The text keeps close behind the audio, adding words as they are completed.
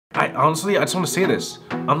I just want to say this.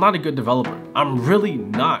 I'm not a good developer. I'm really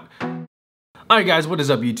not. Alright guys, what is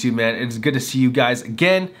up YouTube, man? It's good to see you guys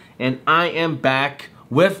again, and I am back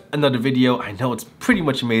with another video. I know it's pretty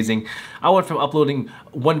much amazing. I went from uploading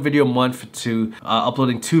one video a month to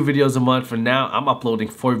uploading 2 videos a month. For now, I'm uploading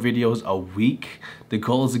 4 videos a week. The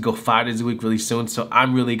goal is to go 5 days a week really soon, so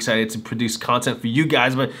I'm really excited to produce content for you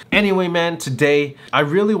guys. But anyway, man, today I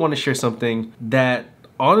really want to share something that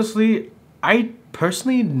honestly, I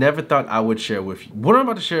personally never thought I would share with you. What I'm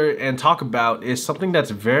about to share and talk about is something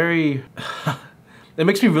that's very it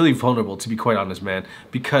makes me really vulnerable, to be quite honest, man,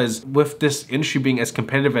 because with this industry being as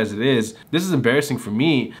competitive as it is, this is embarrassing for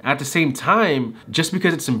me. At the same time, just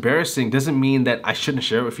because it's embarrassing doesn't mean that I shouldn't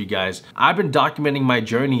share it with you guys. I've been documenting my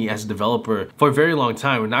journey as a developer for a very long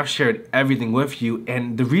time, and I've shared everything with you.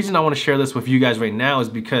 And the reason I want to share this with you guys right now is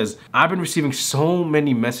because I've been receiving so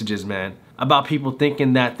many messages, man, about people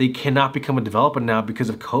thinking that they cannot become a developer now because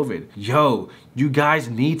of COVID. Yo, you guys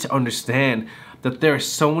need to understand that there are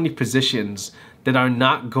so many positions that are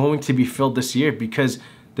not going to be filled this year because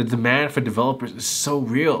the demand for developers is so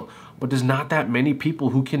real, but there's not that many people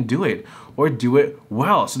who can do it or do it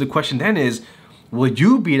well. So the question then is, will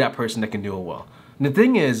you be that person that can do it well? And the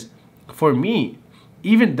thing is, for me,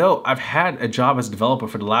 even though I've had a job as a developer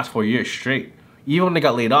for the last 4 years straight, even when I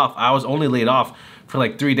got laid off, I was only laid off for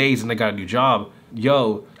like 3 days and I got a new job.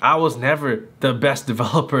 Yo, I was never the best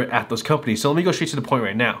developer at those companies. So let me go straight to the point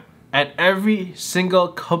right now. At every single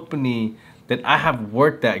company that I have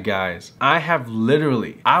worked at, guys, I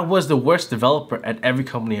was the worst developer at every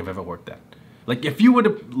company I've ever worked at. Like, if you were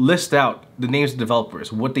to list out the names of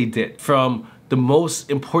developers, what they did, from the most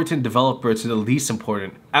important developer to the least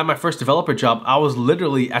important. At my first developer job, I was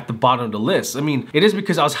literally at the bottom of the list. I mean, it is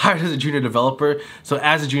because I was hired as a junior developer. So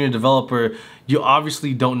as a junior developer, you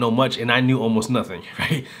obviously don't know much, and I knew almost nothing,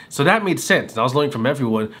 right? So that made sense. I was learning from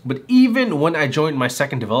everyone. But even when I joined my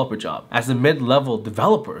second developer job as a mid-level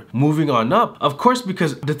developer, moving on up, of course,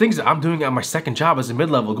 because the things that I'm doing at my second job as a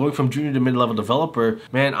mid-level, going from junior to mid-level developer,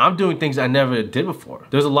 man, I'm doing things I never did before.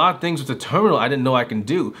 There's a lot of things with the terminal I didn't know I can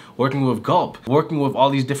do. Working with Gulp, working with all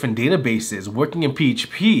these different databases, working in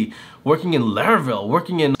PHP, working in Laravel,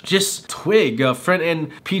 working in just Twig,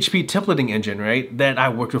 front-end PHP templating engine, right? That I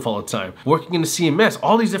worked with all the time. Working in the CMS,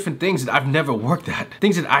 all these different things that I've never worked at.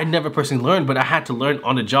 Things that I never personally learned, but I had to learn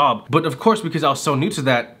on the job. But of course, because I was so new to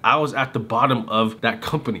that, I was at the bottom of that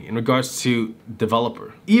company in regards to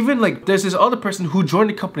developer. Even like, there's this other person who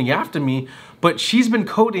joined the company after me, but she's been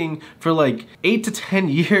coding for like 8 to 10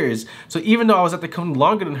 years. So even though I was at the company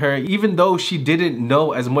longer than her, even though she didn't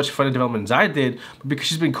know as much front-end development as I did, but because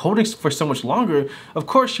she's been coding for so much longer, of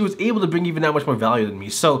course she was able to bring even that much more value than me.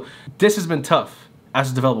 So this has been tough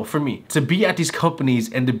as a developer for me, to be at these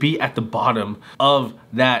companies and to be at the bottom of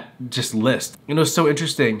that just list. You know, it's so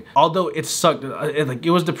interesting. Although it sucked,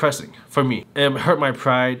 it was depressing for me. It hurt my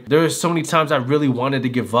pride. There were so many times I really wanted to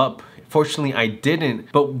give up. Fortunately, I didn't.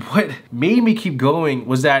 But what made me keep going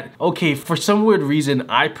was that, okay, for some weird reason,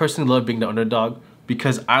 I personally love being the underdog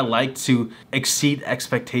because I like to exceed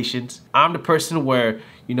expectations. I'm the person where,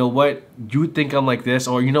 you know what, you think I'm like this,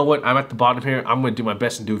 or you know what, I'm at the bottom here, I'm gonna do my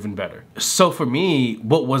best and do even better. So for me,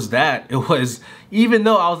 what was that? It was, even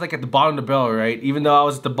though I was like at the bottom of the barrel, right? Even though I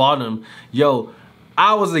was at the bottom, yo,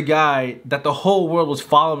 I was a guy that the whole world was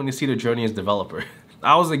following to see the journey as a developer.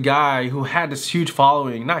 I was a guy who had this huge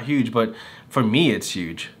following, not huge, but for me it's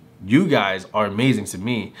huge. You guys are amazing to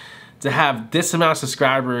me. To have this amount of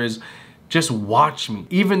subscribers, just watch me.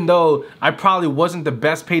 Even though I probably wasn't the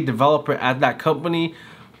best paid developer at that company,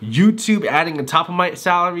 YouTube adding on top of my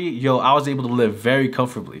salary, yo, I was able to live very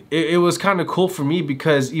comfortably. It was kind of cool for me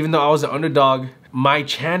because even though I was an underdog, my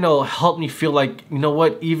channel helped me feel like, you know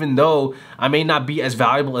what, even though I may not be as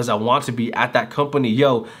valuable as I want to be at that company,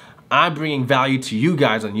 yo, I'm bringing value to you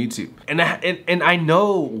guys on YouTube. And I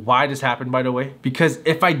know why this happened, by the way, because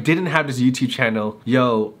if I didn't have this YouTube channel,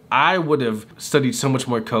 yo, I would have studied so much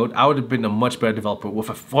more code. I would have been a much better developer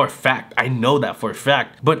for a fact. I know that for a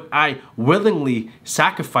fact. But I willingly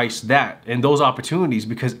sacrificed that and those opportunities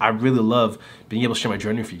because I really love being able to share my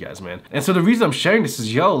journey with you guys, man. And so the reason I'm sharing this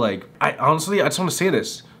is, yo, like, I just want to say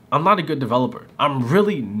this. I'm not a good developer. I'm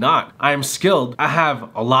really not. I am skilled. I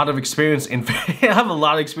have a lot of experience in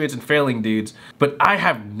failing dudes, but I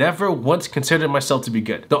have never once considered myself to be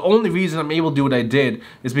good. The only reason I'm able to do what I did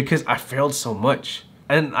is because I failed so much.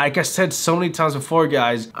 And like I said so many times before,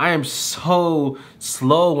 guys, I am so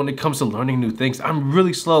slow when it comes to learning new things. I'm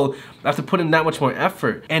really slow. I have to put in that much more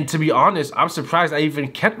effort. And to be honest, I'm surprised I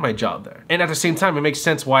even kept my job there. And at the same time, it makes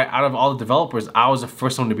sense why out of all the developers, I was the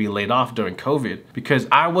first one to be laid off during COVID, because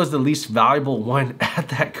I was the least valuable one at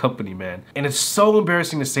that company, man. And it's so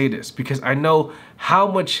embarrassing to say this because I know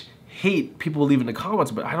how much hate people leave in the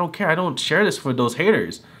comments, but I don't care. I don't share this for those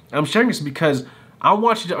haters. I'm sharing this because I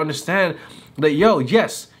want you to understand that, yo,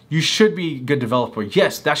 yes, you should be a good developer.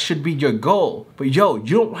 Yes, that should be your goal. But yo,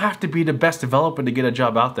 you don't have to be the best developer to get a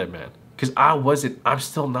job out there, man. Because I wasn't, I'm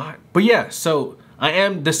still not. But yeah, so I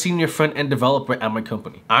am the senior front-end developer at my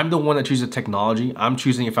company. I'm the one that chooses technology. I'm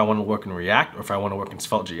choosing if I want to work in React or if I want to work in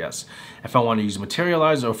Svelte.js. If I want to use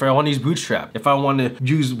Materialize or if I want to use Bootstrap. If I want to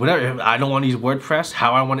use whatever, if I don't want to use WordPress,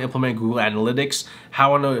 how I want to implement Google Analytics,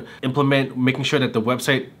 how I want to implement making sure that the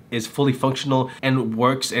website is fully functional and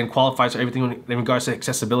works and qualifies for everything in regards to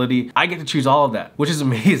accessibility. I get to choose all of that, which is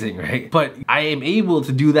amazing, right? But I am able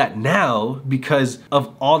to do that now because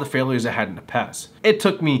of all the failures I had in the past. It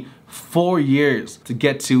took me 4 years to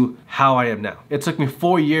get to how I am now. It took me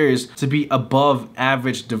 4 years to be above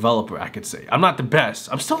average developer, I could say. I'm not the best.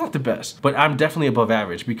 I'm still not the best, but I'm definitely above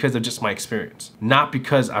average because of just my experience. Not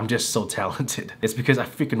because I'm just so talented. It's because I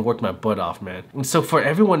freaking worked my butt off, man. And so for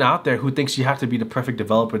everyone out there who thinks you have to be the perfect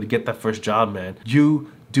developer to get that first job, man, you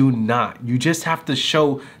do not. You just have to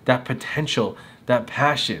show that potential, that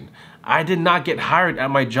passion. I did not get hired at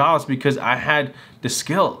my jobs because I had the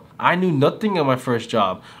skill. I knew nothing at my first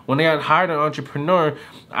job. When I got hired as an entrepreneur,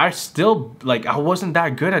 I still, I wasn't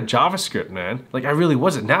that good at JavaScript, man. I really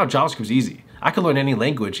wasn't. Now JavaScript's easy. I can learn any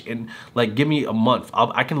language in, give me a month.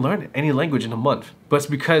 I can learn any language in a month. But it's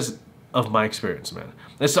because of my experience, man.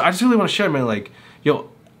 And so I just really want to share, man,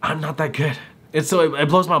 yo, I'm not that good. And so it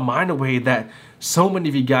blows my mind away that so many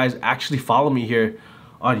of you guys actually follow me here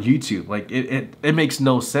on YouTube. It makes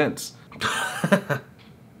no sense.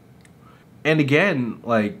 And again,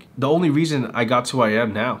 the only reason I got to where I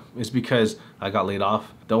am now is because I got laid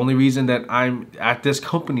off. The only reason that I'm at this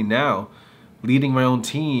company now, leading my own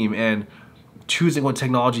team and choosing what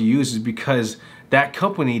technology to use, is because that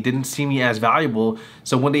company didn't see me as valuable.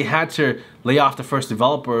 So when they had to lay off the first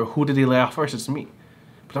developer, who did they lay off first? It's me.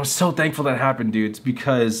 But I'm so thankful that happened, dudes,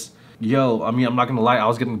 because, yo, I'm not gonna lie, I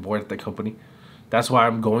was getting bored at that company. That's why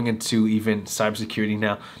I'm going into even cybersecurity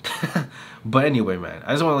now. But anyway, man,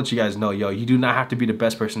 I just want to let you guys know, yo, you do not have to be the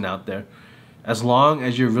best person out there. As long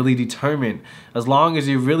as you're really determined, as long as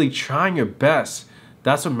you're really trying your best,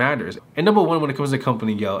 that's what matters. And number one, when it comes to a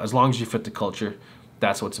company, yo, as long as you fit the culture,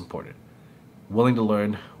 that's what's important. Willing to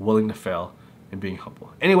learn, willing to fail, and being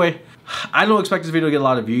humble. Anyway, I don't expect this video to get a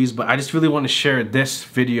lot of views, but I just really want to share this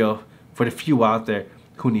video for the few out there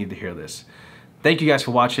who need to hear this. Thank you guys for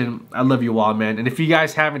watching. I love you all, man. And if you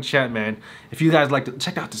guys haven't checked, man, if you guys like to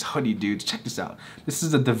check out this hoodie, dudes, check this out. This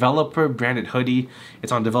is a developer branded hoodie.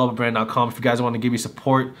 It's on developerbrand.com. If you guys want to give me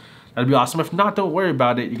support, that'd be awesome. If not, don't worry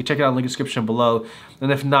about it. You can check it out in the link description below.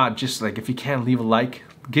 And if not, just if you can, leave a like,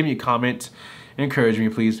 give me a comment, encourage me,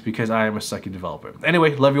 please, because I am a sucky developer.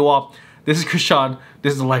 Anyway, love you all. This is Krishan.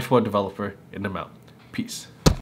 This is the Lifeboat Developer, and I'm out. Peace.